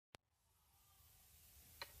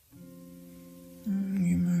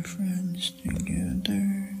friends together.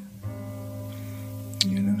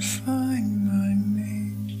 Gonna find my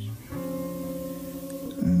mate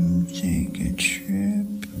and take a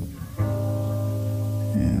trip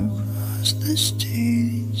across the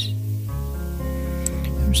states.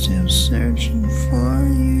 I'm still searching for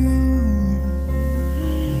you.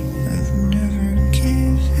 I've never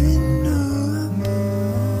given up.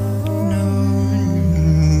 No,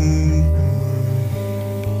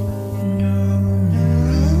 no,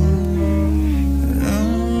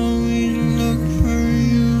 I'll always look for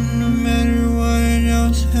you, no matter what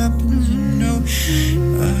else happens. You know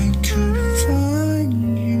I could find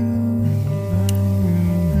you,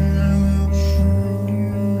 and I will find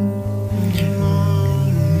you.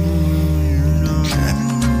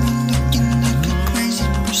 Driving, looking like a crazy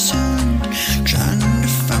person, trying to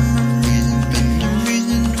find my reason, but no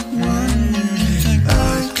reason to run. It's like I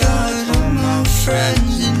got all my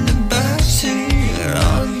friends in the backseat, they're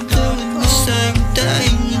all doing the same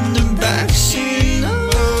thing in the backseat.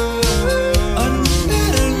 I'm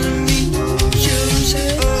better than me, choose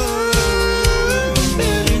it. I'm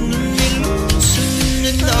better than me, losing.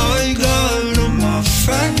 And I got all my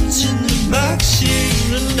friends in the backseat,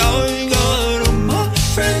 and I got all my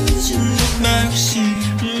friends in the backseat.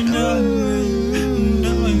 And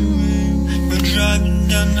we're driving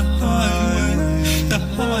down the highway,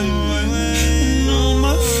 and all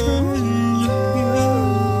my friends are behind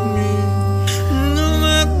me, and all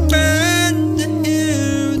my friends are here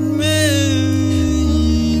with me.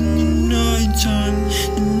 In the nighttime,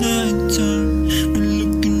 we're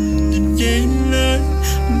looking in the daylight,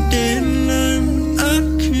 I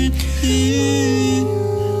could hear.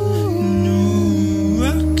 No,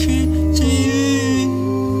 I can't see.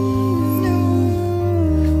 No,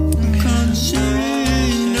 I can't see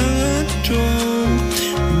at all.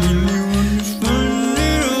 Really wanna find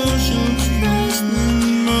it all so fast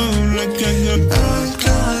anymore. Like I got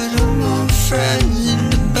all my friends in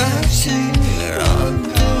the backseat, they're all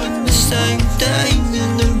doing the same thing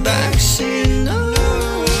in the backseat. No,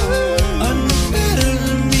 I'm better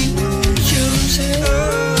than me, choose it.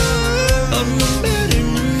 I'm better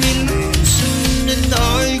than me, losing. And I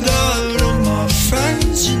got all my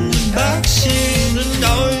friends in the backseat, and I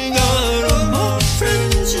got all my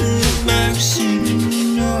friends in the backseat. In the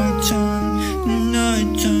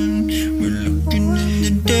nighttime, we're looking in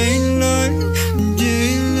the daylight,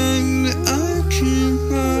 but I can't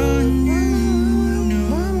find you. No,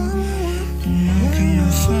 and I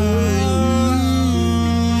can't find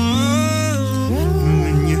you.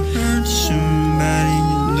 When you hurt somebody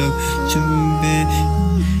you love so bad,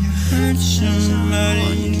 hurt somebody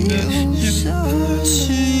you love so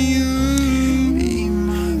you.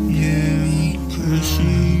 Yeah,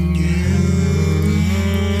 cursing you.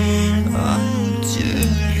 I'll do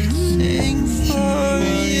anything for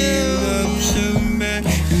you. Love so bad,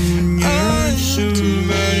 and when you hurt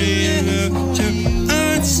somebody you love so,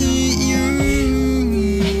 I see you.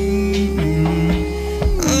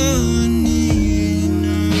 Oh, I need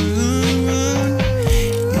another one.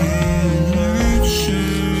 Yeah, hurt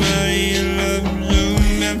somebody you love so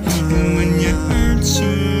bad, and when you hurt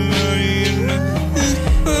somebody you love,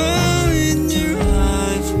 oh, and you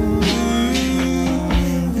die for you,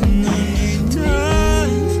 and I need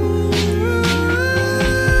die for you.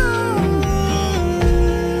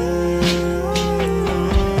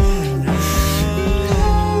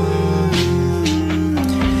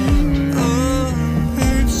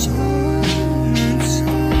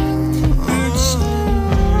 Hurts.